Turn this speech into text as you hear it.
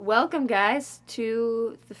Welcome, guys,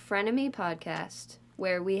 to the Frenemies Podcast,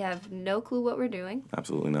 where we have no clue what we're doing.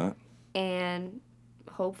 Absolutely not. And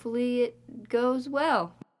hopefully it goes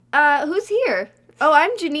well. Who's here? Oh,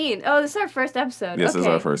 I'm Janine. Oh, this is our first episode. This is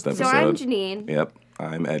our first episode. So I'm Janine. Yep.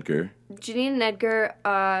 I'm Edgar. Janine and Edgar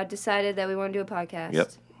decided that we want to do a podcast.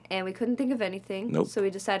 Yep. And we couldn't think of anything. Nope. So we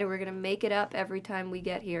decided we're going to make it up every time we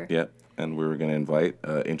get here. Yep. And we're going to invite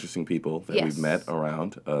interesting people that we've met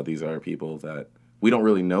around. These are people that we don't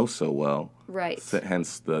really know so well. Right.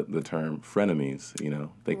 Hence the term frenemies. You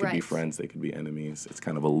know, they could be friends, they could be enemies. It's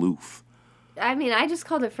kind of aloof. I mean, I just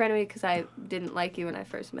called it frenemy because I didn't like you when I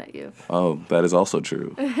first met you. Oh, that is also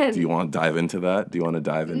true. Do you want to dive into that? Do you want to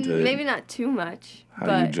dive into maybe not too much.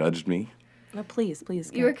 How you judged me? No, please.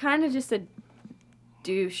 You were kind of just a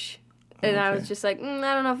douche. And I was just like,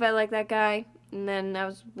 I don't know if I like that guy. And then I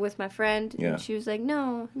was with my friend, and she was like,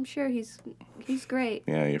 no, I'm sure he's great.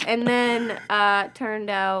 Yeah. And then turned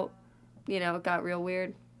out, it got real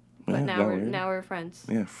weird. But now we're friends.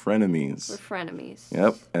 Yeah, frenemies. We're frenemies.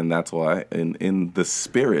 Yep, and that's why, in the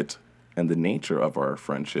spirit and the nature of our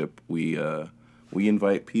friendship, we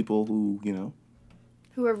invite people who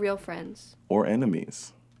who are real friends or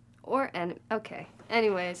enemies. Okay.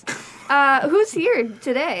 Anyways, who's here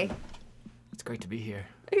today? It's great to be here.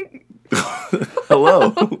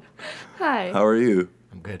 Hello. Hi. How are you?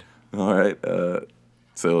 I'm good. All right.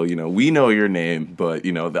 So, we know your name, but,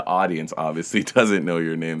 the audience obviously doesn't know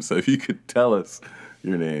your name. So if you could tell us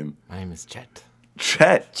your name. My name is Chet.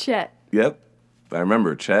 Chet. Yep. I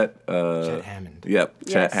remember Chet. Chet Hammond. Yep.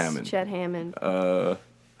 Yes, Chet Hammond. Chet Hammond. How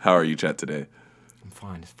are you, Chet, today? I'm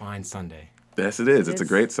fine. It's a fine Sunday. Yes, it is. It's a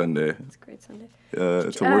great Sunday. It's a great Sunday.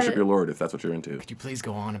 To worship your Lord, if that's what you're into. Could you please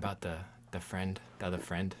go on about the other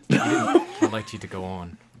friend? I'd like you to go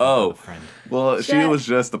on. Oh, friend. Well, she was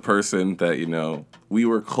just the person that, we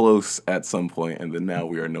were close at some point, and then now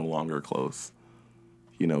we are no longer close.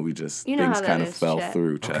 We just, things kind of fell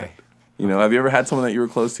through, Chet. Okay. Have you ever had someone that you were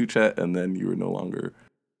close to, Chet, and then you were no longer?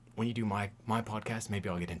 When you do my podcast, maybe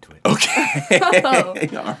I'll get into it. Okay. Oh.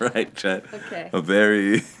 All right, Chet. Okay. A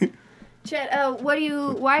very... Chet, why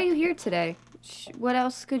are you here today? What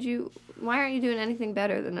else why aren't you doing anything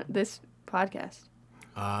better than this podcast?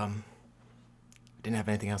 Didn't have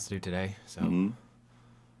anything else to do today, so,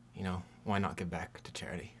 why not give back to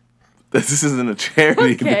charity? This isn't a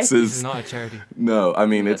charity. Okay. This is not a charity. No, I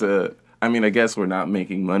mean, I guess we're not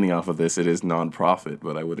making money off of this. It is non-profit,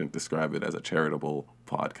 but I wouldn't describe it as a charitable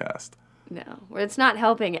podcast. No, it's not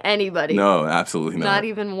helping anybody. No, absolutely not. Not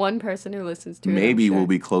even one person who listens to it. Maybe we'll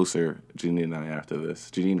be closer, Janine and I, after this.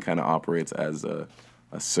 Janine kind of operates as a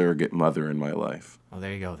surrogate mother in my life. Well,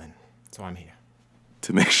 there you go, then. That's why I'm here.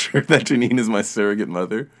 To make sure that Janine is my surrogate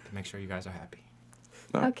mother. To make sure you guys are happy.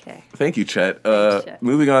 Okay. Thank you, Chet. Thanks, Chet.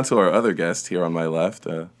 Moving on to our other guest here on my left.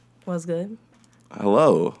 What's good?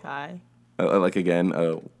 Hello. Hi.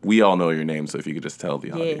 We all know your name, so if you could just tell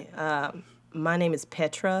the audience. Yeah. My name is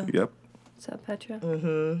Petra. Yep. What's up, Petra?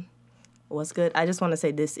 Mm-hmm. What's good? I just want to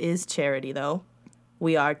say this is charity, though.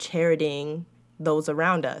 We are charitying those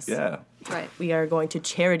around us. Yeah. Right. We are going to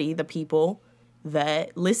charity the people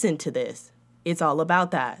that listen to this. It's all about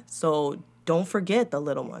that. So don't forget the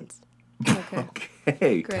little ones. Okay.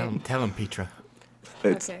 Okay. Great. Tell him, Petra.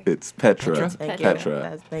 It's Petra. Petra? Thank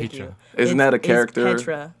Petra. you. Thank Petra. you. Isn't that a It's character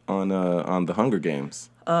Petra. on the Hunger Games?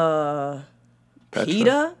 Petra?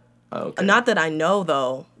 Oh, okay. Not that I know,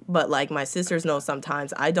 though, but, my sisters know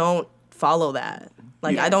sometimes. I don't follow that.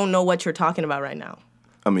 I don't know what you're talking about right now.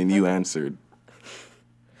 I mean, you answered.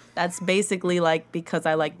 That's basically, because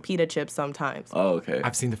I like pita chips sometimes. Oh, okay.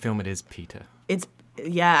 I've seen the film. It is Peter. It's,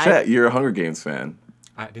 yeah. Chet, you're a Hunger Games fan.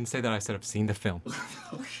 I didn't say that. I said I've seen the film.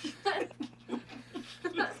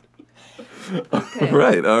 Okay.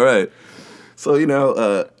 Right, all right. So,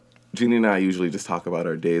 Jeannie and I usually just talk about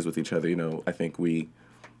our days with each other. I think we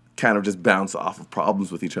kind of just bounce off of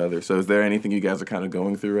problems with each other. So is there anything you guys are kind of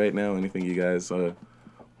going through right now? Anything you guys want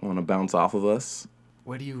to bounce off of us?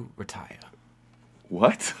 Where do you retire?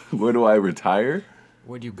 What? Where do I retire?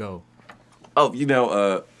 Where do you go? Oh,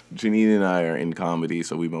 Janine and I are in comedy,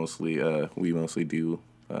 so we mostly do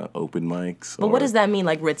open mics. But what does that mean,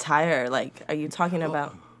 retire? Are you talking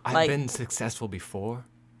about... I've been successful before,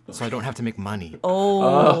 so I don't have to make money.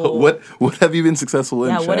 Oh. What have you been successful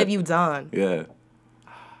in, Yeah, Chet? what have you done? Yeah.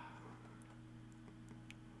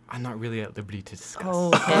 I'm not really at liberty to discuss.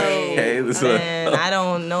 Okay. Okay, Man, I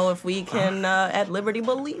don't know if we can at liberty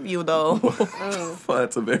believe you, though. Well,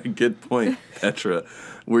 that's a very good point, Petra.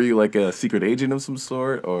 Were you a secret agent of some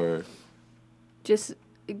sort, or? Just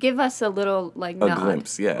give us a little, nod.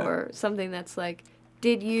 Glimpse, yeah. Or something that's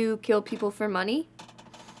did you kill people for money?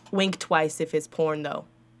 Wink twice if it's porn, though.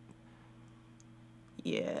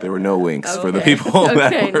 Yeah. There were no winks for the people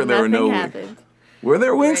that were. There were no winks. Were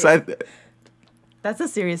there winks? That's a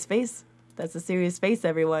serious face. That's a serious face,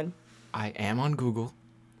 everyone. I am on Google.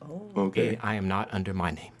 Oh. Okay. I am not under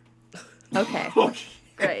my name. Okay.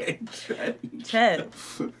 Great. Chet.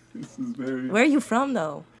 This is very... Where are you from,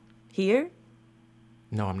 though? Here?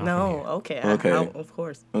 No, I'm not from here. Okay. Okay. Of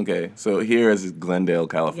course. Okay, so here is Glendale,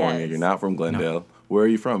 California. Yes. You're not from Glendale. No. Where are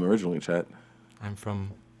you from originally, Chet? I'm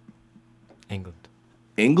from England.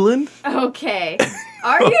 England? Okay.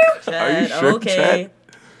 Are you? Chet, are you sure, okay. Chet?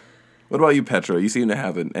 What about you, Petra? You seem to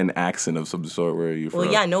have an accent of some sort. Where are you from?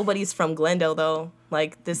 Well, yeah, nobody's from Glendale, though.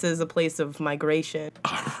 Like, this is a place of migration.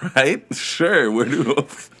 All right, sure. Where do...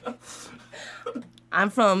 I'm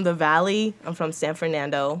from the Valley. I'm from San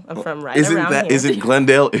Fernando. I'm from around here. Isn't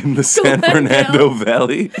Glendale in the San Fernando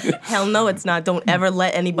Valley? Hell no, it's not. Don't ever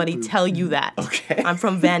let anybody tell you that. Okay. I'm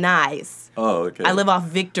from Van Nuys. Oh, okay. I live off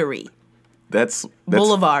Victory. That's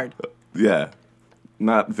Boulevard. Yeah.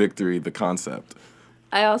 Not Victory, the concept.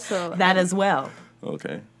 I also... That as well.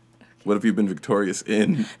 Okay. What have you been victorious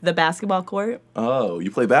in? The basketball court. Oh, you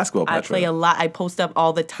play basketball, Petra. I play a lot. I post up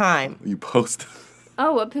all the time. You post...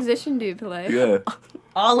 Oh, what position do you play? Yeah.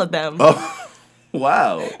 All of them. Oh,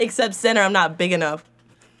 wow. Except center, I'm not big enough.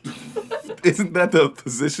 Isn't that the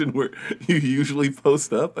position where you usually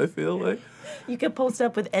post up, I feel like? You can post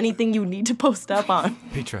up with anything you need to post up on.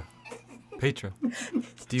 Petra,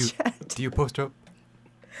 do you post up?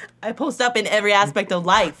 I post up in every aspect of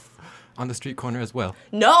life. On the street corner as well?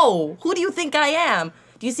 No. Who do you think I am?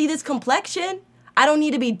 Do you see this complexion? I don't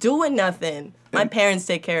need to be doing nothing. My parents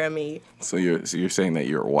take care of me. So you're saying that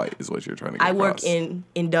you're white is what you're trying to get I across. work in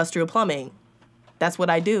industrial plumbing. That's what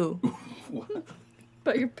I do.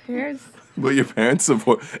 But your parents... But your parents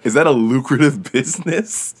support... Is that a lucrative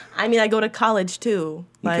business? I mean, I go to college too.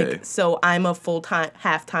 Okay. So I'm a full-time,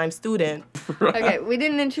 half-time student. Okay, we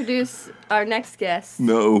didn't introduce our next guest.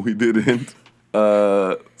 No, we didn't.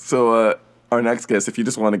 So our next guest, if you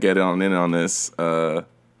just want to get in on this,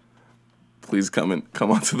 please come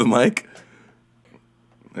onto the mic.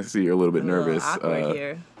 I see you're a little bit nervous. Awkward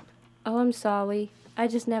here. Oh, I'm sorry. I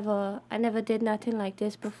never did nothing like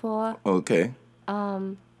this before. Okay.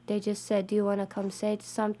 They just said, do you want to come say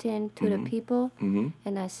something to the people? Mm-hmm.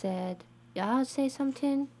 And I said, yeah, I'll say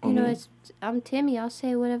something. You know, I'm Timmy. I'll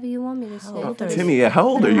say whatever you want me to say. Timmy, how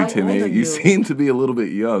old are you, Timmy? How old are You you? seem to be a little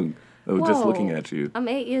bit young. Just looking at you. I'm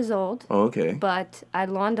 8 years old. Oh, okay. But I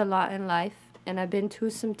learned a lot in life, and I've been through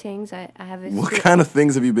some things. I have. What kind of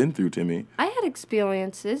things have you been through, Timmy? I had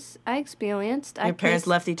experiences. Your parents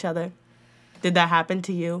left each other. Did that happen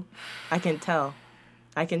to you? I can tell.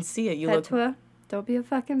 I can see it. You Petra, don't be a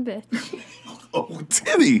fucking bitch. Oh,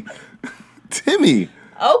 Timmy. Timmy.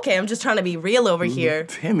 Okay, I'm just trying to be real over here.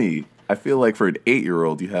 Timmy. I feel like for an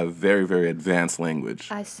 8-year-old, you have very, very advanced language.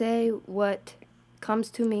 I say what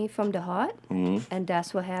comes to me from the heart, and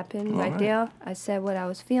that's what happened right there. I said what I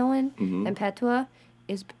was feeling, and Petra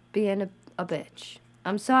is being a bitch.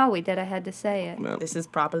 I'm sorry that I had to say it. No. This is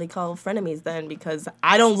properly called frenemies then, because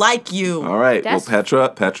I don't like you. All right. Well,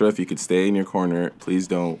 Petra, if you could stay in your corner, please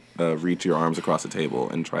don't reach your arms across the table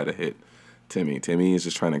and try to hit Timmy. Timmy is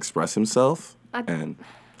just trying to express himself, and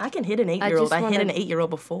I can hit an 8-year-old. I hit an 8-year-old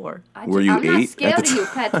before. Were you 8? I'm not scared of you,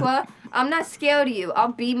 Petra. I'm not scared of you.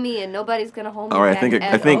 I'll be me, and nobody's gonna hold me all right. back.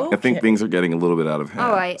 I think things are getting a little bit out of hand.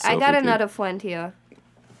 All right. So I got another friend here.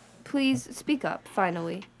 Please speak up.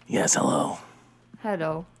 Finally. Yes. Hello.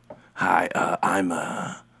 Hello. Hi.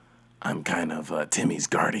 I'm kind of Timmy's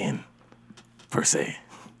guardian, per se.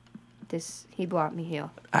 He brought me here.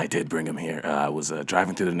 I did bring him here. I was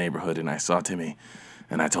driving through the neighborhood and I saw Timmy,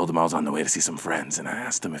 and I told him I was on the way to see some friends, and I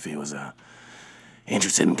asked him if he was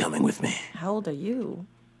interested in coming with me. How old are you?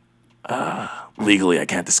 Legally, I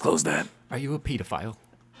can't disclose that. Are you a pedophile?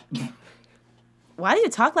 Why do you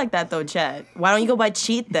talk like that, though, Chet? Why don't you go by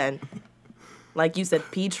Cheat, then? Like you said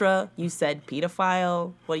Petra, you said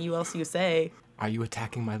pedophile. What else you say? Are you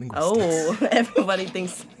attacking my linguistics? Oh, everybody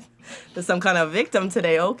thinks there's some kind of victim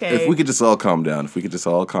today. Okay. If we could just all calm down.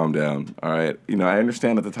 All right. You know, I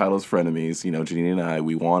understand that the title is Frenemies. You know, Janine and I,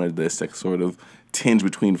 we wanted this to sort of tinge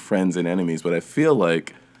between friends and enemies, but I feel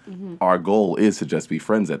like our goal is to just be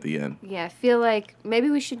friends at the end. Yeah, I feel like maybe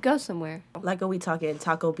we should go somewhere. Like, are we talking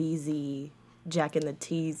Taco BZ, Jack and the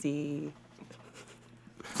Teasy?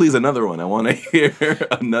 Please, another one. I want to hear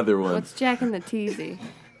another one. What's Jack and the Teasy?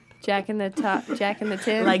 Jack in the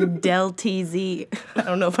Tin. Like Del TZ. I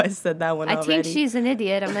don't know if I said that one already. I think she's an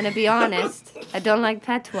idiot. I'm gonna be honest. I don't like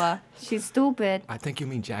Petra. She's stupid. I think you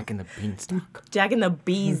mean Jack and the Beanstalk. Jack and the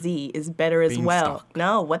BZ is better as well.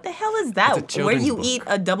 No, what the hell is that? It's a Where children's you book. eat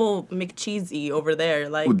a double McCheesy over there?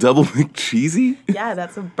 Like, Double McCheesy? yeah,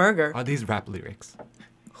 that's a burger. Are these rap lyrics?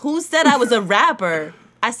 Who said I was a rapper?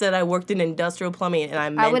 I said I worked in industrial plumbing, and I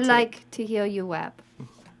meant I would it. like to hear you rap.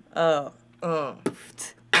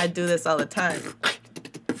 I do this all the time.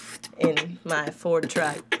 In my Ford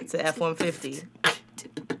truck. It's an F-150.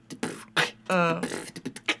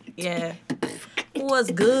 Yeah.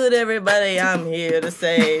 What's good, everybody? I'm here to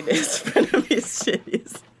say this Frenemies shit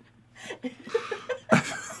is...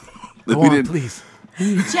 Go on, please.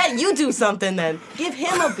 Chet, you do something then. Give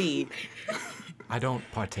him a beat. I don't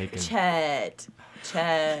partake in... Chet.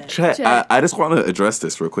 Chet, I just want to address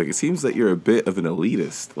this real quick. It seems that you're a bit of an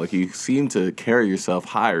elitist. Like, you seem to carry yourself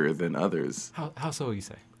higher than others. How so, you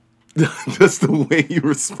say? Just the way you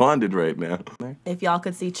responded right now. If y'all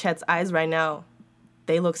could see Chet's eyes right now,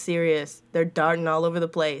 they look serious. They're darting all over the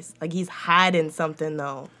place. Like he's hiding something,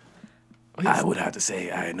 though. I would have to say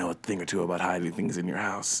I know a thing or two about hiding things in your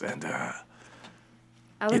house, and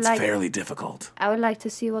it's fairly difficult. I would like to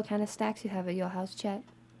see what kind of stacks you have at your house, Chet.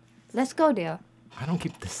 Let's go there. I don't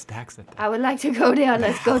keep the stacks at I would like to go there.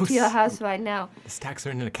 Let's go to house. your house right now. The stacks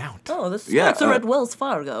are in an account. Oh, the stacks are at Wells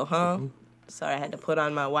Fargo, huh? Sorry, I had to put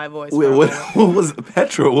on my white voice. Wait, what was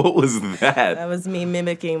Petra? What was that? That was me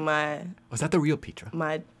mimicking my Was that the real Petra?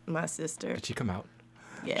 my sister. Did she come out?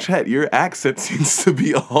 Yeah. Chet, your accent seems to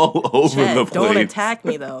be all over Chet, the place. don't attack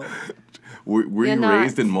me though. Were you not.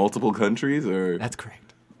 raised in multiple countries, or? That's correct.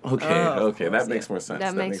 Okay, that makes more sense.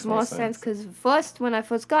 That makes more sense because when I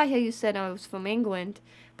first got here, you said I was from England,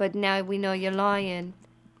 but now we know you're lying,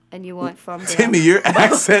 and you weren't from there. Timmy, your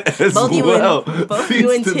accent as both you well both seems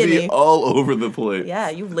you and to Timmy. be all over the place. Yeah,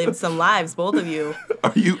 you've lived some lives, both of you.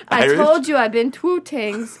 Are you I Irish? told you I've been to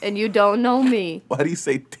things, and you don't know me. Why do you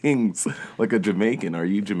say tings like a Jamaican? Are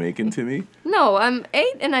you Jamaican, Timmy? No, I'm 8,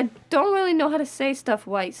 and I don't really know how to say stuff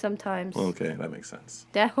right sometimes. Okay, that makes sense.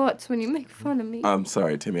 That hurts when you make fun of me. I'm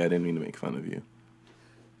sorry, Timmy. I didn't mean to make fun of you.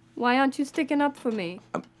 Why aren't you sticking up for me?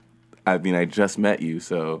 I mean, I just met you,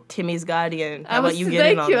 so. Timmy's guardian. How I was about you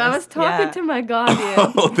get in on this? I was talking Yeah. to my guardian.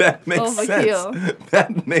 Oh, that makes Over sense. here.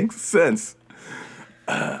 That makes sense.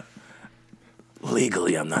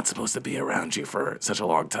 Legally, I'm not supposed to be around you for such a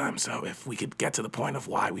long time, so if we could get to the point of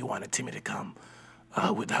why we wanted Timmy to come,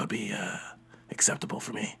 that would be acceptable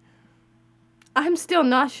for me. I'm still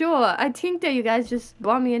not sure. I think that you guys just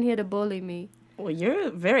brought me in here to bully me. Well, you're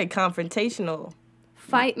very confrontational.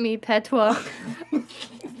 Fight me, Petra.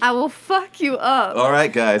 I will fuck you up. All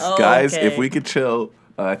right, guys. Oh, Guys, okay. if we could chill.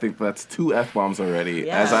 I think that's 2 F-bombs already.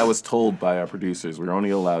 Yeah. As I was told by our producers, we're only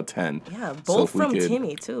allowed 10. Yeah, So both if we from could-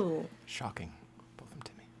 Timmy, too. Shocking. Both from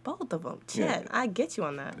Timmy. Both of them. Yeah. Chet, I get you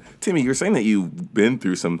on that. Timmy, you're saying that you've been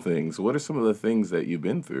through some things. What are some of the things that you've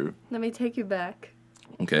been through? Let me take you back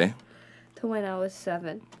Okay. to when I was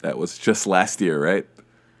 7. That was just last year, right?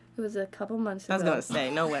 It was a couple months I was ago. going to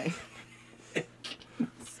say, no way.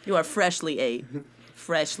 You are freshly 8.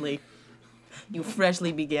 Freshly. You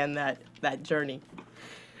freshly began that journey.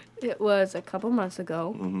 It was a couple months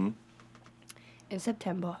ago in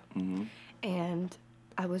September. And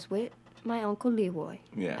I was with my Uncle Leroy.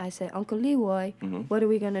 Yeah. I said, Uncle Leroy, what are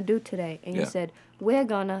we going to do today? And Yeah. he said, we're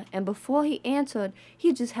gonna. And before he answered,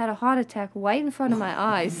 he just had a heart attack right in front of my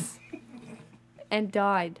eyes and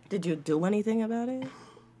died. Did you do anything about it?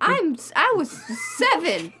 I was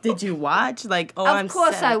 7. Did you watch? Like, I'm Of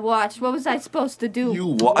course sad. I watched. What was I supposed to do?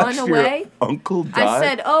 You Run watched away? your uncle die? I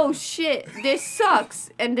said, oh shit, this sucks.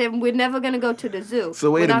 And then we're never going to go to the zoo. So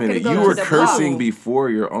wait We're a not gonna minute. go You to were the cursing bar. before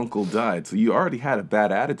your uncle died. So you already had a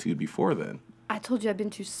bad attitude before then. I told you I've been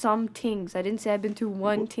through some things. I didn't say I've been through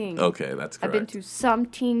one thing. Okay, that's correct. I've been through some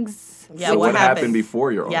things. Yeah, So what what happened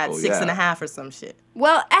before your Yeah, uncle? at 6.5 or some shit.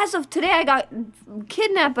 Well, as of today, I got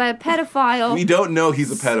kidnapped by a pedophile. We don't know he's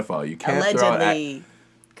a pedophile. You can't throw out... Allegedly.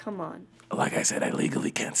 Come on. Like I said, I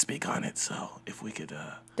legally can't speak on it, so if we could...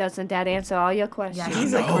 Doesn't that answer all your questions? Yeah,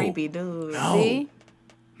 he's No. a creepy dude. No. See?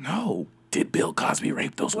 No. Did Bill Cosby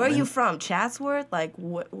rape those Where are women? you from? Chatsworth? Like,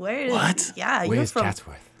 where is... What? Yeah, you're Where's from...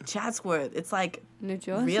 Chatsworth? Chatsworth. It's like New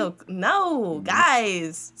Jersey? real... No,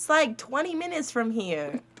 guys. It's like 20 minutes from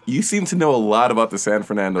here. You seem to know a lot about the San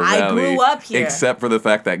Fernando I Valley. grew up here. Except for the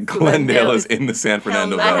fact that Glendale is in the San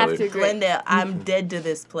Fernando Hell no. I have Valley. to agree. Glendale, I'm dead to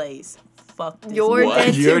this place. Fuck this You're place.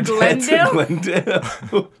 dead to You're dead to Glendale?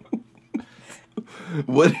 Glendale?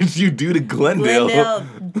 What did you do to Glendale?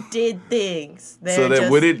 Glendale did things. So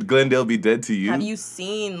then wouldn't Glendale be dead to you? Have you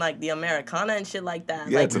seen, like, the Americana and shit like that?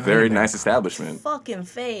 Yeah, like, it's a very nice establishment. It's fucking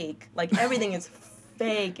fake. Like, everything is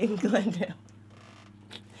fake in Glendale.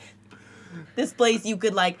 This place, you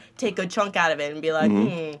could, like, take a chunk out of it and be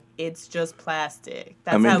like, it's just plastic.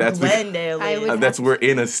 That's how Glendale is. We're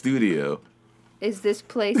in a studio. Is this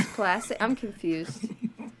place plastic? I'm confused.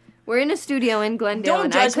 We're in a studio in Glendale, Don't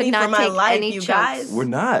and judge I could me not for my take life, any you chunks. guys. We're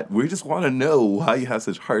not. We just want to know why you have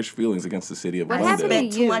such harsh feelings against the city of What Glendale. happened to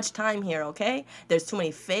Spent too you? much time here, okay? There's too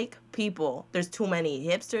many fake people. There's too many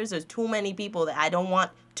hipsters. There's too many people that I don't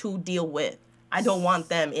want to deal with. I don't want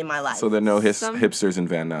them in my life. So there are no hipsters in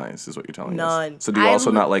Van Nuys, is what you're telling us. None. So do you also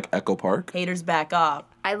not like Echo Park? Haters back up.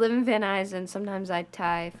 I live in Van Nuys, and sometimes I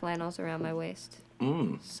tie flannels around my waist.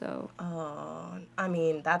 So. I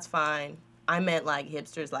mean, that's fine. I meant, like,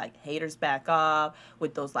 hipsters, like, haters back off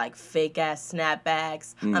with those, like, fake-ass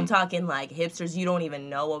snapbacks. I'm talking, like, hipsters you don't even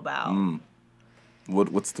know about.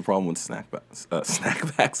 What's the problem with snapbacks?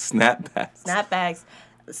 Snapbacks. Snapbacks.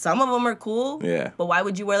 Some of them are cool. Yeah. But why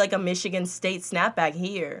would you wear, like, a Michigan State snapback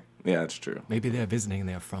here? Yeah, that's true. Maybe they're visiting and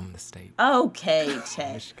they're from the state. Okay,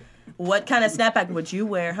 Chet. Michigan. What kind of snapback would you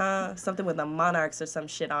wear, huh? Something with the Monarchs or some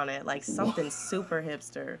shit on it. Like, something super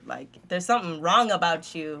hipster. Like, there's something wrong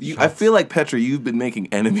about you. I feel like, Petra, you've been making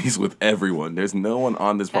enemies with everyone. There's no one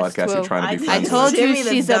on this That's podcast true. you're trying to be I friends told with. you Timmy that's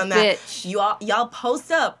she's a done that. bitch. Y'all post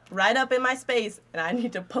up, right up in my space, and I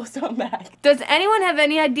need to post on back. Does anyone have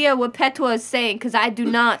any idea what Petra is saying? Because I do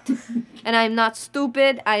not. And I'm not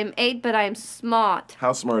stupid. I am 8, but I am smart.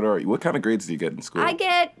 How smart are you? What kind of grades do you get in school? I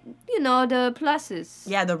get, the pluses.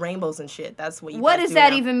 Yeah, the rainbows and shit. That's what you What guys does do that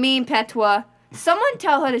now. even mean, Petra? Someone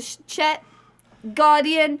tell her to Chet,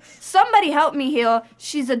 Guardian. Somebody help me here.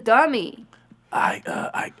 She's a dummy.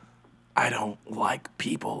 I don't like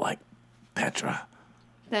people like Petra.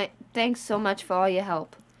 Thanks so much for all your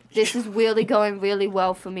help. This is really going really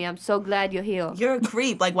well for me. I'm so glad you're here. You're a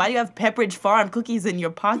creep. Like, why do you have Pepperidge Farm cookies in your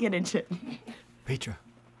pocket and shit? Petra,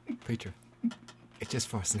 it's just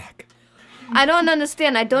for a snack. I don't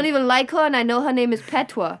understand. I don't even like her, and I know her name is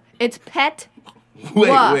Petra. It's Pet.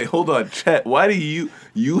 Wait, hold on, Chet. Why do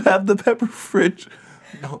you have the pepper fridge?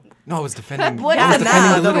 No, I was defending. What Yeah, is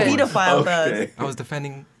nah, that? the pedophile does. Okay. I was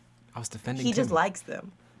defending. He just Timmy. likes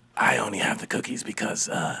them. I only have the cookies because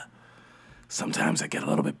sometimes I get a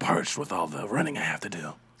little bit parched with all the running I have to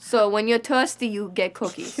do. So when you're thirsty, you get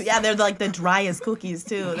cookies. Yeah, they're like the driest cookies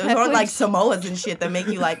too. Those aren't like Samoas and shit that make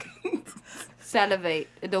you like. Salivate.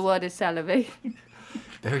 The word is salivate.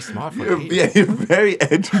 Very smart for you. You're a very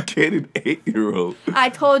educated 8-year-old. I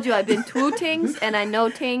told you I've been through things and I know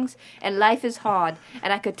things and life is hard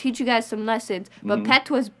and I could teach you guys some lessons. But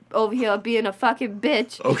Petra's over here being a fucking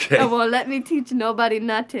bitch. Okay. And won't let me teach nobody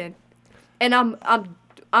nothing. And I'm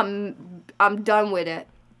done with it.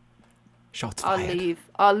 Shots I'll fired. leave.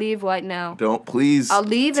 I'll leave right now. Don't please. I'll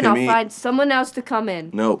leave and Timmy, I'll find someone else to come in.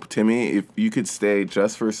 Nope, Timmy. If you could stay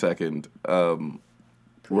just for a second,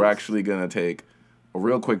 we're actually gonna take a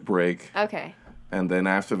real quick break. Okay. And then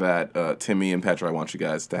after that, Timmy and Petra, I want you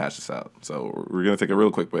guys to hash this out. So we're going to take a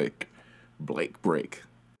real quick break. Break.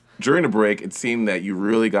 During the break, it seemed that you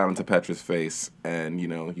really got into Petra's face and,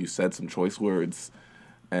 you said some choice words.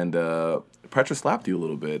 And Petra slapped you a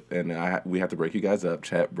little bit. And we had to break you guys up.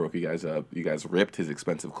 Chet broke you guys up. You guys ripped his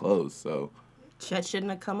expensive clothes. So Chet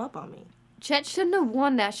shouldn't have come up on me. Chet shouldn't have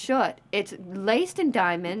worn that shirt. It's laced in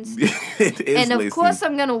diamonds. it is And of laced course in-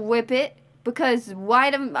 I'm going to whip it. Because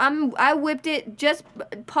I whipped it just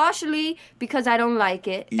partially because I don't like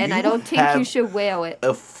it, and I You don't think have you should wear it.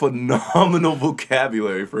 a phenomenal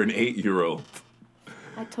vocabulary for an 8-year-old.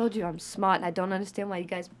 I told you I'm smart, and I don't understand why you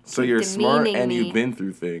guys So keep you're smart demeaning and me. you've been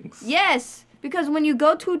through things. Yes, because when you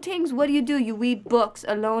go through things, what do? You read books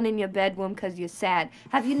alone in your bedroom because you're sad.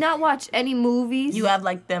 Have you not watched any movies? You have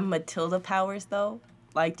like them Matilda powers though.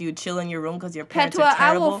 Like, do you chill in your room because your parents Petra, are I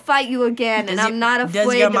terrible? will fight you again, and I'm not afraid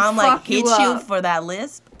Does your mom to like fuck hit you you up. for that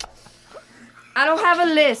lisp? I don't have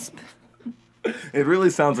a lisp. It really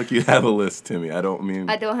sounds like you have a list, Timmy. I don't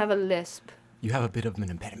have a lisp. You have a bit of an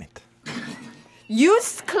impediment. You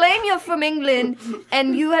claim you're from England,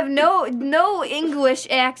 and you have no English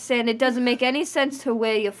accent. It doesn't make any sense to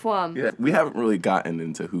where you're from. Yeah, we haven't really gotten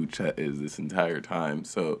into who Chet is this entire time.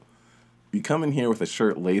 So you come in here with a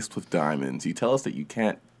shirt laced with diamonds. You tell us that you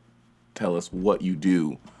can't tell us what you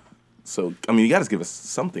do. So, you got to give us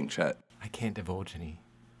something, Chet. I can't divulge any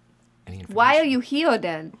information. Why are you here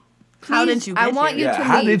then? How Please, did you get I want here? you to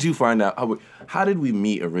How leave. did you find out? How did we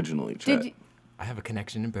meet originally, Chet? Did you, I have a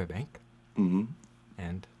connection in Burbank. Mm-hmm.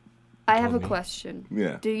 And I have a told me. question.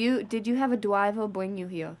 Yeah. Did you have a driver bring you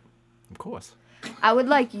here? Of course. I would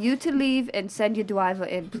like you to leave and send your driver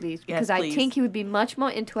in, please. Because Yes, I please. think he would be much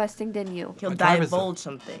more interesting than you. He'll My driver's divulge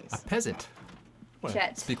some things. A peasant. What,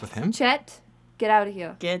 Chet. speak with him? Chet, get out of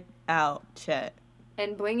here. Get out, Chet.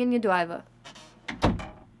 And bring in your driver.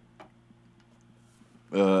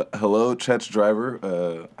 Hello, Chet's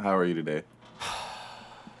driver. How are you today?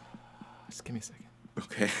 Just give me a second.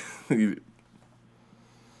 Okay.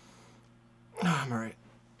 No, I'm alright.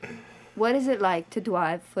 What is it like to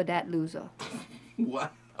drive for that loser?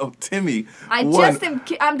 What? Oh, Timmy. I'm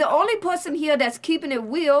the only person here that's keeping it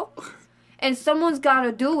real, and someone's got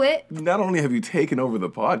to do it. Not only have you taken over the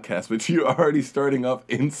podcast, but you're already starting off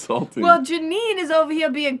insulting. Well, Janine is over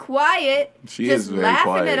here being quiet, She just is very laughing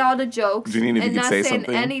quiet. at all the jokes, Janine, if and you could not say saying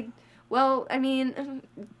something. any. Well, I mean,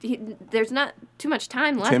 there's not too much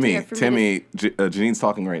time left here for me. Janine's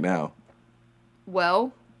talking right now.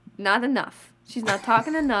 Well, not enough. She's not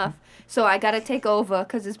talking enough, so I gotta take over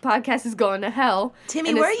because this podcast is going to hell. Timmy,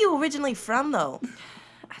 And where are it's- you originally from, though?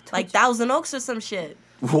 Like Thousand Oaks or some shit?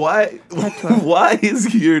 Why? Why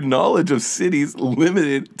is your knowledge of cities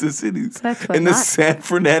limited to cities Petra, in the not- San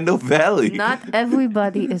Fernando Valley? Not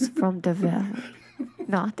everybody is from the valley.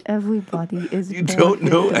 Not everybody is. You don't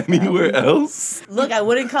know anywhere else? Look, I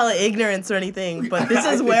wouldn't call it ignorance or anything, but this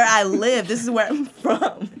is where I live. This is where I'm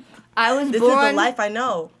from. I was This is the born. life I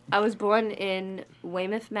know. I was born in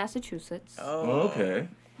Weymouth, Massachusetts, Oh, okay.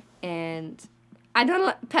 and I don't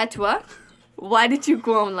like Petra. Why did you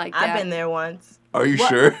groan like that? I've been there once. Are you What?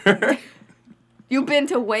 sure? You've been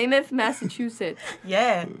to Weymouth, Massachusetts.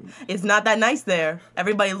 Yeah. It's not that nice there.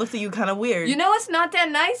 Everybody looks at you kind of weird. You know it's not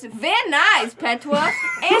that nice? Very nice, Petra.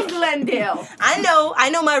 And Glendale. I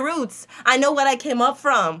know my roots. I know what I came up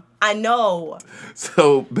from. I know.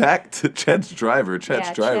 So back to Chet's driver.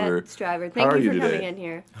 Chet's driver. Chet's driver. How Thank are you you for today? coming in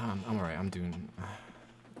here. I'm alright. I'm doing.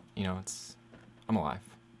 I'm alive.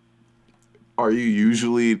 Are you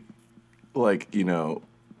usually, like, in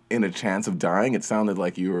a chance of dying? It sounded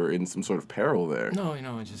like you were in some sort of peril there. No,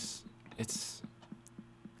 it's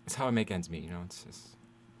how I make ends meet. It's just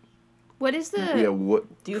What is the Yeah,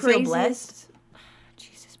 what? Do you feel blessed?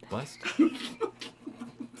 Jesus, blessed.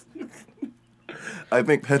 I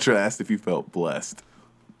think Petra asked if you felt blessed.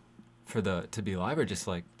 To be alive, or just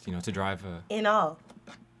like to drive a. In all.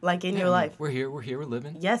 Like in your life. We're here. We're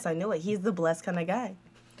living. Yes, I knew it. He's the blessed kind of guy.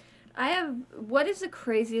 What is the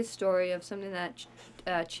craziest story of something that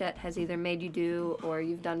Chet has either made you do or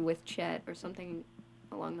you've done with Chet or something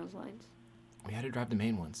along those lines? We had to drive to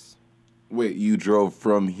Maine once. Wait, you drove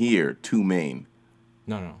from here to Maine?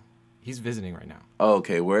 No. He's visiting right now. Oh,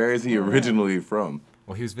 okay, where is he originally from?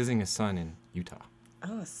 Well, he was visiting his son in Utah.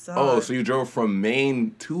 Oh, son. Oh, so you drove from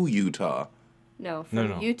Maine to Utah. No, from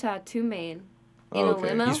No. Utah to Maine. In Okay.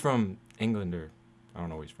 a limo? He's from England, or I don't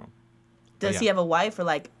know where he's from. Does yeah. he have a wife or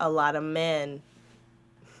like a lot of men?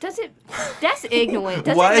 Does it? That's ignorant.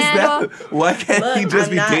 Does Why it is matter? that? Why can't he Look, just I'm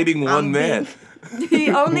be not- dating one I'm man? He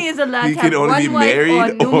only is allowed He to have can only one be wife married or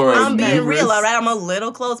or- numerous I'm being men. real, all right? I'm a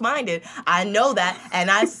little close-minded. I know that, and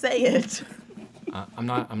I say it. I'm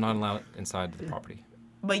not allowed inside the property.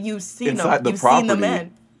 But you've seen Inside them. the You've seen the property.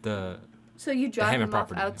 men. The So you drive Hammon him off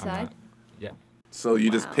property. I'm outside? not- Yeah. So you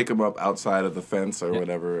just Wow. pick him up outside of the fence or Yeah.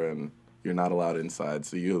 whatever, and you're not allowed inside.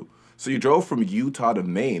 So you drove from Utah to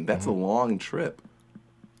Maine. That's a long trip.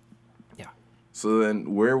 Yeah. So then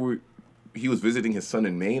he was visiting his son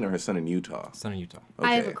in Maine or his son in Utah? Son in Utah.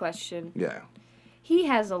 I have a Okay. question. Yeah. He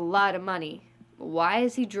has a lot of money. Why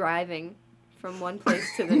is he driving from one place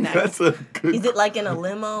to the next? That's a good. Is it like in a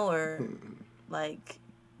limo or like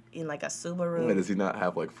in like a Subaru? Wait, does he not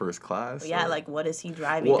have like first class? Yeah, or- like what is he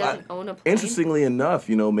driving? Well, He doesn't own a plane? Interestingly enough,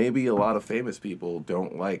 maybe a lot of famous people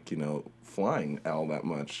don't like, flying all that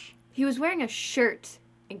much. He was wearing a shirt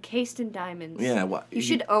encased in diamonds. Yeah, what? He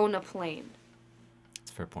should own a plane.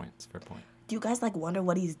 It's a fair point. Do you guys like wonder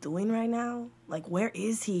what he's doing right now? Like where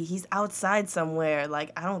is he? He's outside somewhere.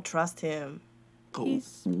 Like I don't trust him.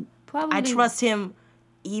 He's probably. I trust him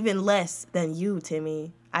even less than you,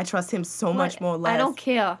 Timmy. I trust him so much more less. I don't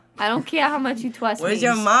care. I don't care how much you trust me. Where's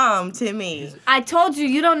your mom, Timmy? I told you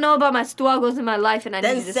you don't know about my struggles in my life, and I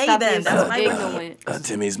Then need you to say stop them. being That's so my ignorant.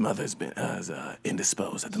 Timmy's mother's been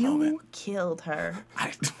indisposed at the You moment. killed her.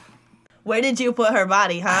 I Where did you put her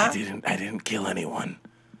body, huh? didn't kill anyone.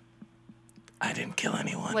 I didn't kill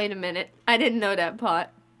anyone. Wait a minute. I didn't know that part.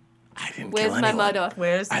 I didn't Where's kill my anyone. mother?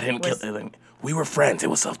 Where's I didn't kill anyone. We were friends. It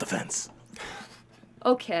was self-defense.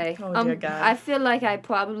 Okay. Oh, dear God. I feel like I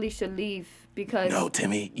probably should leave because No,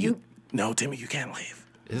 Timmy. No, Timmy, you can't leave.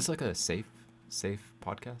 Is this like a safe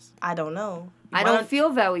podcast? I don't know. I Why don't feel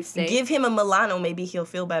very safe. Give him a Milano, maybe he'll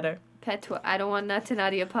feel better. Petra, I don't want nothing out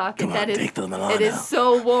of your pocket. Come on, take the Milano. It is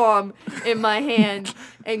so warm in my hand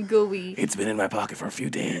and gooey. It's been in my pocket for a few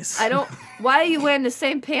days. Why are you wearing the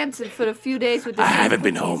same pants for a few days with the same haven't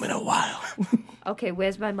been cookies? home in a while. Okay,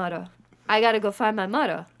 where's my mother? I gotta go find my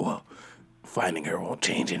mother. Well, finding her won't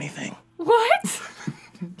change anything. What?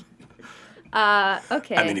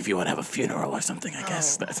 Okay. I mean, if you want to have a funeral or something, I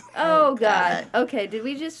guess that's... Oh, God. Okay,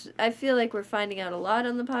 I feel like we're finding out a lot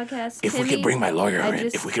on the podcast. If Timmy, we could bring my lawyer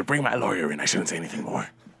in, I shouldn't say anything more.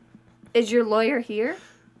 Is your lawyer here?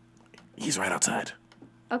 He's right outside.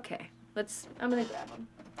 Okay, I'm gonna grab him.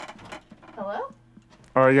 Hello?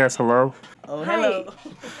 Oh, yes, hello? Oh, hello.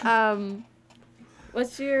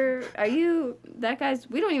 That guy's,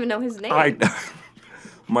 we don't even know his name.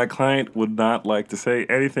 My client would not like to say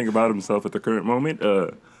anything about himself at the current moment.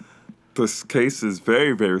 This case is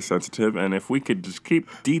very, very sensitive, and if we could just keep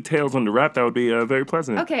details on the wrap, that would be very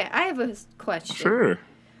pleasant. Okay, I have a question. Sure.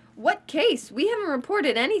 What case? We haven't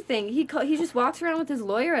reported anything. He just walks around with his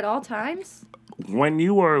lawyer at all times? When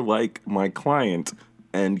you are like my client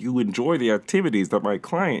and you enjoy the activities that my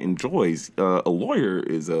client enjoys, a lawyer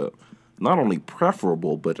is not only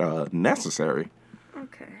preferable, but necessary.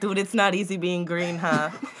 Okay. Dude, it's not easy being green, huh?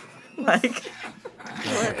 Like,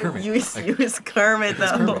 Kermit. you is Kermit,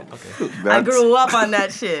 though. Kermit. Okay. I grew up on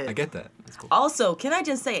that shit. I get that. That's cool. Also, can I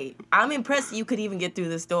just say, I'm impressed you could even get through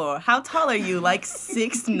this door. How tall are you? Like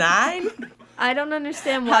 6'9"? I don't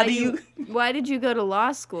understand why did you go to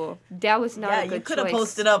law school? That was not a good choice. Yeah, you could have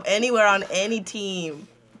posted up anywhere on any team.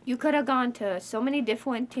 You could have gone to so many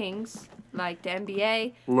different things, like the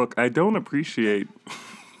NBA. Look, I don't appreciate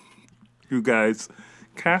you guys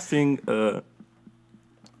casting,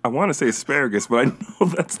 I want to say asparagus, but I know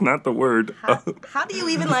that's not the word. How do you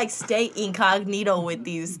even, stay incognito with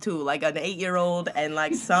these two? Like an 8-year-old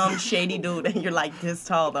and, some shady dude, and you're, this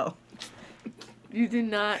tall, though. You do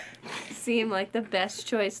not seem like the best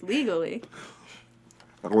choice legally.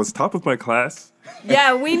 I was top of my class.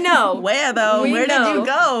 Yeah, we know. Where, though? Where did you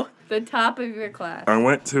go? The top of your class. I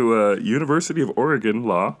went to University of Oregon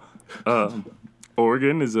Law.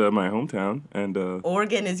 Oregon is my hometown, and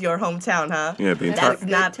Oregon is your hometown, huh? Yeah, the entire. That's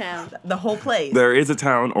not town. The whole place. There is a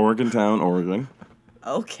town, Oregon.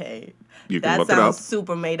 Okay. You can that look it up. sounds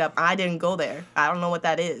super made up. I didn't go there. I don't know what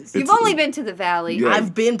that is. You've only been to the Valley. Yeah.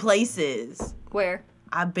 I've been places. Where?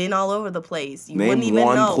 I've been all over the place. You Name wouldn't even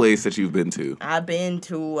one know. place that you've been to. I've been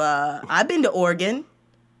to Oregon.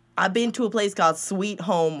 I've been to a place called Sweet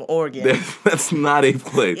Home, Oregon. That's not a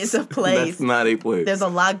place. It's a place. That's not a place. There's a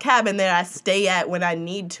log cabin there I stay at when I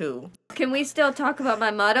need to. Can we still talk about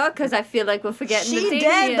my mother? Because I feel like we're forgetting the She thing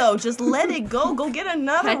dead, here. though. Just let it go. Go get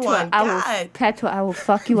another one. God. Petra, I will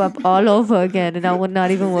fuck you up all over again, and I will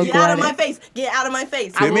not even regret it. Get out of my face. Get out of my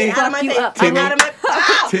face. Timmy? Get out of my face. Timmy? Get out of my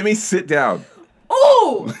Ow! Timmy, sit down.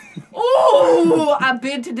 Ooh, I've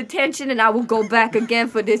been to detention and I will go back again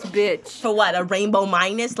for this bitch. For what, a rainbow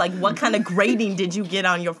minus? Like, what kind of grading did you get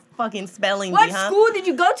on your fucking spelling What bee, huh? school did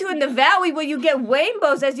you go to in the Valley where you get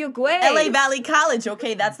rainbows as your grade? LA Valley College,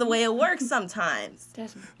 okay? That's the way it works sometimes.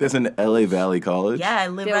 There's an LA Valley College. Yeah, I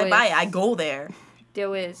live There right by is. it. I go there.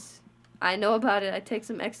 There is. I know about it. I take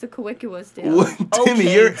some extracurriculars there. What? Timmy,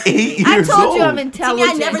 Okay. you're 8 years I old. told you I'm Timmy,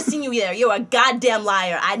 intelligent. I never seen you there. You're a goddamn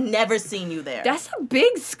liar. I never seen you there. That's a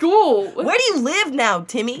big school. Where do you live now,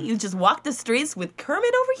 Timmy? You just walk the streets with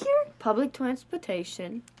Kermit over here? Public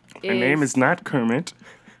transportation. My name is not Kermit.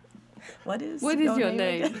 What is your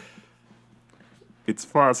name? again? It's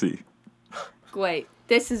Flossie. Great.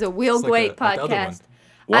 This is a real It's like great the other one. podcast.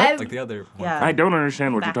 What? Like the other one. Yeah. I don't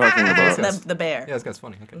understand what you're talking about. The bear. Yeah, this guy's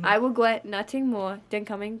funny. Okay. I regret nothing more than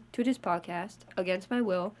coming to this podcast against my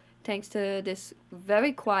will, thanks to this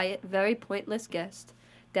very quiet, very pointless guest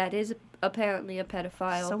that is apparently a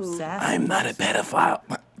pedophile. So who sad. I'm not a pedophile.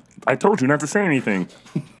 I told you not to say anything.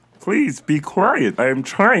 Please be quiet. I am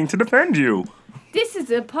trying to defend you. This is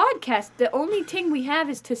a podcast. The only thing we have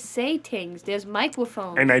is to say things. There's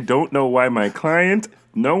microphones. And I don't know why my client,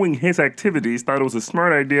 knowing his activities, thought it was a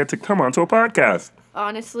smart idea to come onto a podcast.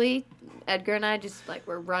 Honestly, Edgar and I just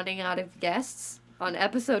we're running out of guests. On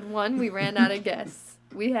episode 1, we ran out of guests.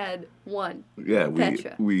 We had one. Yeah,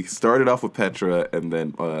 Petra. we started off with Petra, and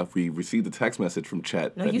then we received a text message from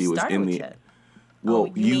Chet No, that you he was started in with the. Chet. Well,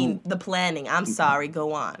 you mean the planning. I'm sorry.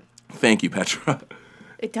 Go on. Thank you, Petra.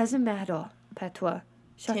 It doesn't matter, Petra.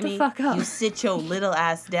 Shut Timmy, the fuck up. you sit your little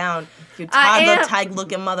ass down. You I toddler am. type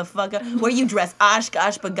looking motherfucker. Where you dress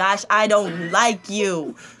Oshkosh bagosh. I don't like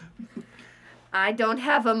you. I don't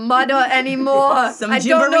have a mother anymore. Some I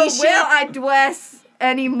don't know gibberish where shit? I dress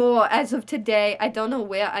anymore. As of today, I don't know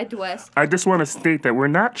where I dress. I just want to state that we're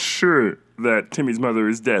not sure that Timmy's mother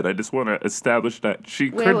is dead. I just want to establish that she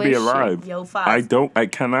Where could be was she? alive. Yo, Foz. I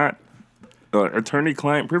cannot.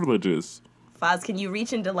 Attorney-client privileges. Foz, can you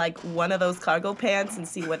reach into, like, one of those cargo pants and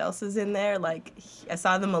see what else is in there? Like, I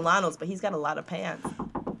saw the Milanos, but he's got a lot of pants.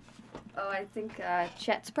 Oh, I think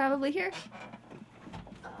Chet's probably here.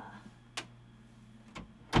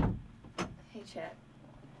 Hey, Chet.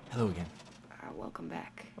 Hello again. Welcome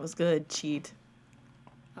back. What's good, cheat?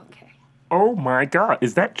 Okay. Oh my God,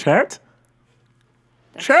 is that Chet?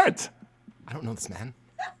 Chet! I don't know this man.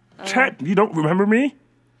 Chet, you don't remember me?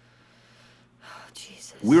 Oh,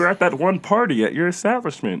 Jesus. We were at that one party at your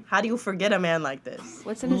establishment. How do you forget a man like this?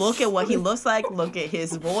 What's in his... Look at what he looks like. Look at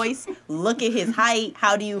his voice. Look at his height.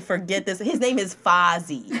 How do you forget this? His name is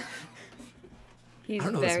Fozzie. He's I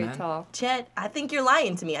don't know this very man. tall. Chet, I think you're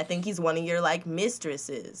lying to me. I think he's one of your, like,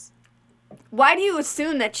 mistresses. Why do you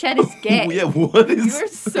assume that Chet is gay? Yeah, what is... You're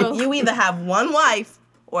so... You either have one wife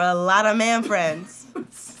or a lot of man friends.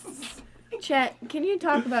 Chet, can you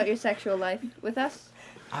talk about your sexual life with us,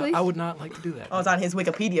 please? I would not like to do that. Oh, it's on his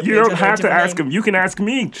Wikipedia page. You don't under a have to different ask name. him. You can ask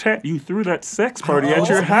me. Chet, you threw that sex party at Oh,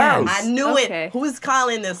 your house. I knew Okay. it. Who's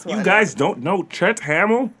calling this one? You guys don't know Chet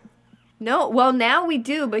Hammil? No, well, now we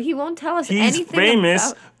do, but he won't tell us He's anything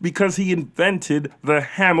famous about... because he invented the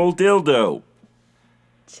Hammil dildo.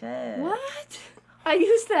 Chet. What? I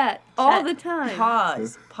use that all the time.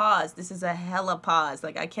 Pause. This is a hella pause.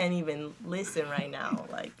 Like, I can't even listen right now.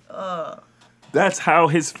 Like, ugh. That's how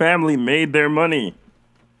his family made their money.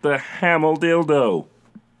 The Hammil dildo.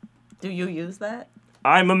 Do you use that?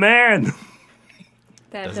 I'm a man.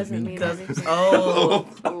 That Doesn't doesn't mean mean anything.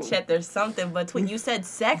 Oh, Chet, there's something between. You said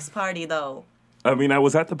sex party, though. I mean, I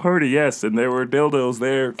was at the party, yes, and there were dildos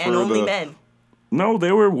there for And only the... men. No,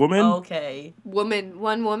 they were women. Okay.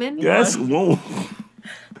 One woman? Yes, whoa.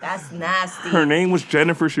 That's nasty. Her name was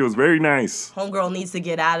Jennifer. She was very nice. Homegirl needs to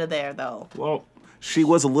get out of there, though. Well, she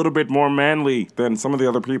was a little bit more manly than some of the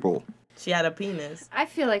other people. She had a penis. I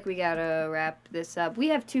feel like we gotta wrap this up. We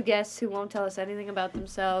have 2 guests who won't tell us anything about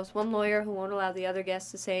themselves. 1 lawyer who won't allow the other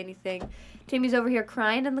guests to say anything. Timmy's over here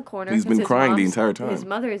crying in the corner. He's 'cause been his crying the mom's- entire time. His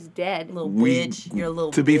mother is dead. Little bitch. You're a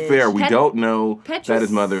little To be bitch. fair, we don't know Petra's- that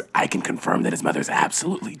his mother... I can confirm that his mother's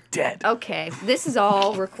absolutely dead. Okay, this is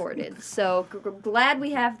all recorded, so glad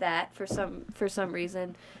we have that for some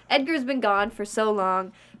reason. Edgar's been gone for so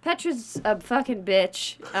long. Petra's a fucking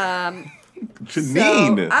bitch.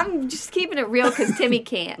 Janine! So I'm just keeping it real because Timmy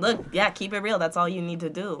can't. Look, yeah, keep it real. That's all you need to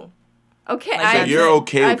do. Okay, So you're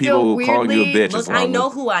okay with people calling you a bitch Look, as I long know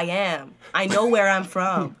as... who I am. I know where I'm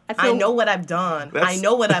from. I know what I've done. I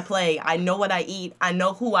know what I play. I know what I eat. I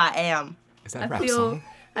know who I am. Is that a I rap feel song?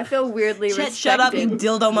 I feel weirdly respected. Shut up, you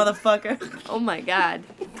dildo motherfucker. Oh my god,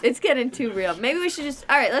 it's getting too real. Maybe we should just.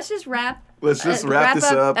 All right, let's just wrap. Let's just wrap this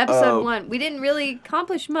up. Episode 1. We didn't really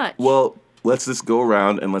accomplish much. Well, let's just go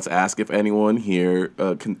around and let's ask if anyone here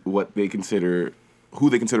who they consider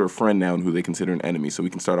a friend now and who they consider an enemy. So we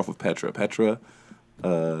can start off with Petra. Petra,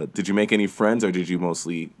 did you make any friends or did you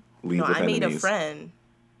mostly leave with enemies?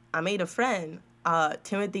 I made a friend.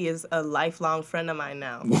 Timothy is a lifelong friend of mine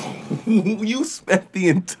now. You spent the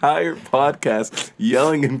entire podcast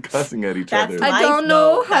yelling and cussing at each That's other. life, I don't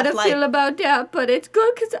know though. how to That's feel life. about that, but it's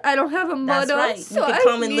good because I don't have a That's mother. right. So You I can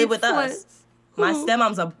come and need live with friends. us. My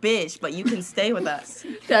stepmom's a bitch, but you can stay with us.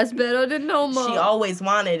 That's better than no mom. She always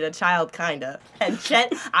wanted a child, kinda. And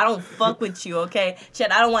Chet, I don't fuck with you, okay?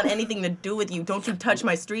 Chet, I don't want anything to do with you. Don't you touch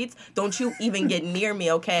my streets. Don't you even get near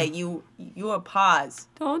me, okay? You a pause.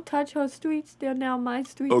 Don't touch her streets. They're now my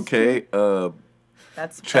streets. Okay,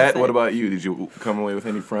 That's Chet, what it. about you? Did you come away with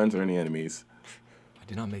any friends or any enemies? I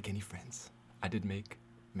did not make any friends. I did make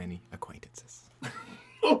many acquaintances.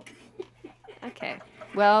 Okay.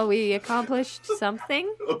 Well, we accomplished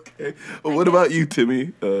something. Okay. Well, what about you,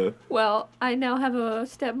 Timmy? Well, I now have a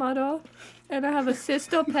stepmother, and I have a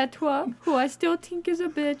sister, Petra, who I still think is a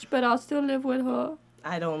bitch, but I'll still live with her.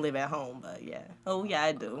 I don't live at home, but yeah. Oh, yeah,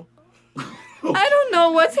 I do. I don't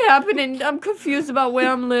know what's happening. I'm confused about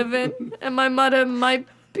where I'm living, and my mother might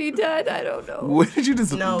be dead. I don't know. Where did you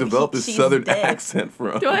just No, develop this she's southern dead. accent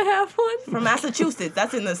from? Do I have one? From Massachusetts.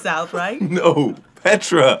 That's in the South, right? No,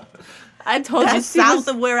 Petra. I told That's you she south was,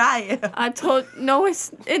 of where I am. no,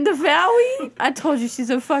 it's in the valley. I told you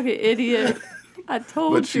she's a fucking idiot. I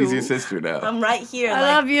told But you. she's your sister now. I'm right here. I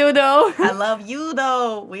love you though. I love you,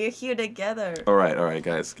 though. We're here together. All right,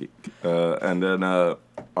 guys. And then our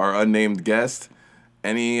unnamed guest.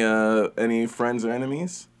 Any friends or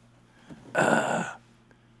enemies?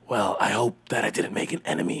 Well, I hope that I didn't make an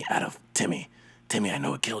enemy out of Timmy. Timmy, I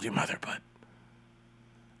know it killed your mother, but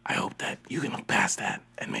I hope that you can look past that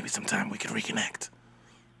and maybe sometime we can reconnect.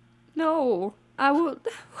 No, I will.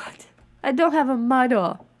 What? I don't have a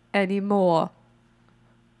mother anymore.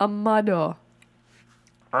 A mother.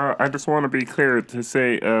 I just want to be clear to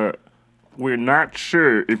say, we're not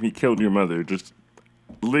sure if he killed your mother. Just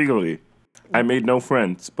legally, I made no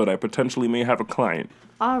friends, but I potentially may have a client.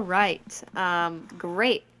 All right.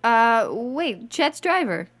 Great. Wait, Chet's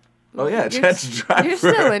driver. Oh yeah, Chet's driver. You're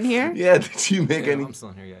still in here. Yeah. Did you make any? I'm still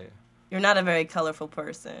in here. Yeah. You're not a very colorful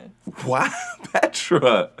person. Wow,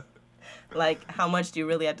 Petra. Like, how much do you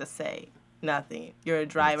really have to say? Nothing. You're a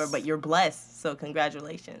driver, but you're blessed. So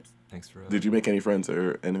congratulations. Thanks for. Did you make any friends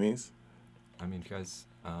or enemies? I mean, if you guys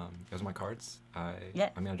want my cards. Yeah.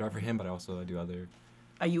 I mean, I drive for him, but I also do other.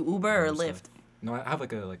 Are you Uber or other Lyft? stuff. No, I have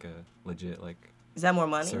like a legit like. Is that more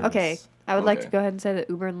money? Service. Okay. I would like Okay. to go ahead and say that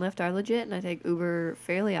Uber and Lyft are legit, and I take Uber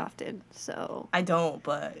fairly often. So I don't,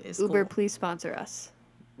 but it's Uber, cool. please sponsor us.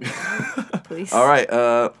 Please. All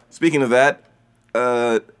right. Speaking of that,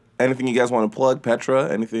 anything you guys want to plug, Petra?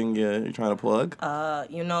 Anything you're trying to plug?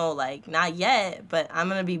 Like, not yet, but I'm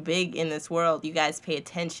going to be big in this world. You guys pay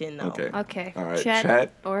attention, though. Okay. Okay. All right, Chet,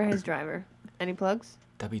 Chet. or his driver. Any plugs?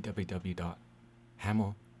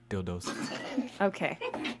 www.hammildildos. Okay.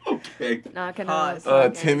 Okay. Not gonna. Pause.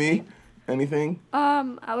 plug Timmy, anything. anything?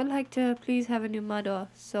 I would like to please have a new mother.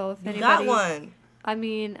 So if You anybody, got one. I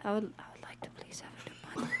mean, I would like to please have a new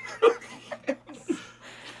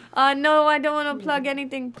mother. No, I don't want to plug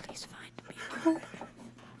anything. Please find me.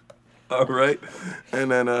 All right.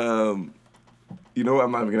 And then, you know what?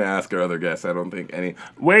 I'm not even going to ask our other guests. I don't think any.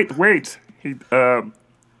 Wait.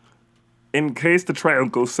 In case the trial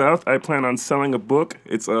goes south, I plan on selling a book.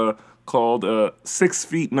 It's called 6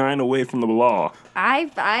 Feet 9 Away from the Law. As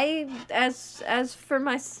for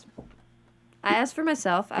myself, I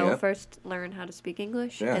Yeah. will first learn how to speak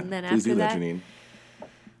English, Yeah. and then Please after do that, that, Janine.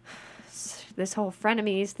 this whole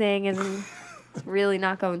frenemies thing is really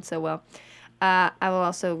not going so well. I will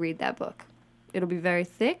also read that book. It'll be very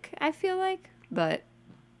thick, I feel like, but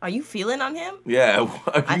Are you feeling on him? Yeah.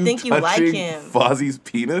 I think you like touching him. Fozzie's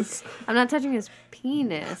penis? I'm not touching his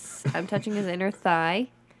penis. I'm touching his inner thigh,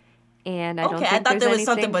 and I don't Okay, think I thought there was there's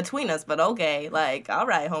something anything- between us, but okay. Like, all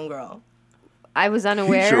right, homegirl. I was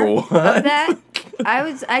unaware Sure of what? that.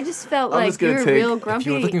 I just felt I'm like just gonna you're take- real if If grumpy.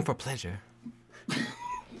 you're looking for pleasure,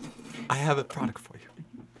 I have a product for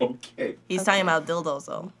you. Okay. He's talking about dildos,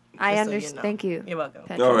 though. I just so you understand. know. Thank you. You're welcome.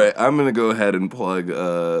 Petra. All right, I'm gonna go ahead and plug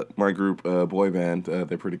my group, Boy Band.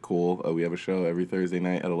 They're pretty cool. We have a show every Thursday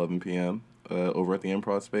night at 11 p.m. Over at the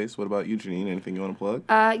Improv Space. What about you, Janine? Anything you want to plug?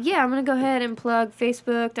 Yeah, I'm going to go ahead and plug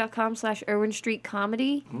facebook.com/Irwin Street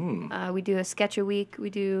Comedy. We do a sketch a week. We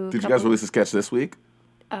do. Did you guys release a sketch this week?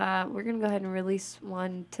 We're going to go ahead and release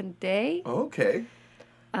one today, Okay.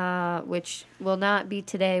 which will not be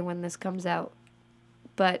today when this comes out.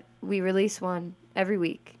 But we release one every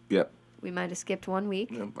week. Yep. We might have skipped 1 week.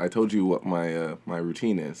 Yep. I told you what my my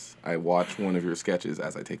routine is. I watch one of your sketches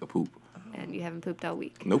as I take a poop. And you haven't pooped all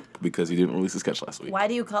week. Nope, because you didn't release a sketch last week. Why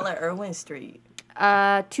do you call it Irwin Street?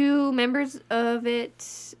 2 members of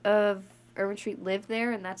Irwin Street live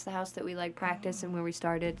there, and that's the house that we practice and where we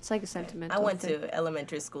started. It's like a sentimental I went thing. to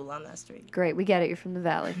elementary school on that street. Great, we get it. You're from the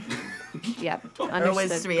valley. Yep, Irwin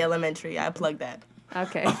understood. Street Elementary. I plugged that.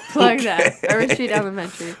 Okay, plug that. Irwin Street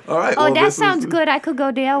Elementary. All right. Oh, well, that this sounds is- good. I could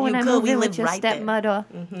go there when You I could. move We in live with your right there. stepmother.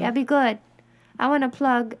 That'd be good. I want to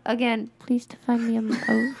plug again. Please to find me a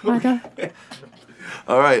mother.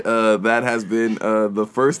 All right. That has been the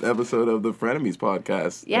first episode of the Frenemies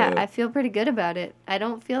Podcast. Yeah, I feel pretty good about it. I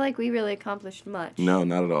don't feel like we really accomplished much. No,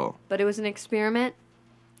 not at all. But it was an experiment.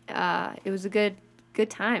 It was a good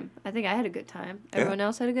time. I think I had a good time. Everyone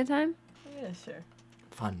else had a good time? Yeah, sure.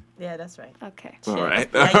 Fun. Yeah, that's right. Okay. All right.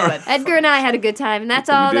 Yeah, you went. Edgar and I had a good time, and that's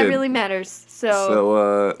all that did. really matters. So,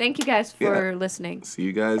 So, thank you guys for yeah. listening. see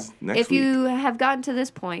you guys next If week. you have gotten to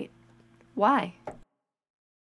this point, why?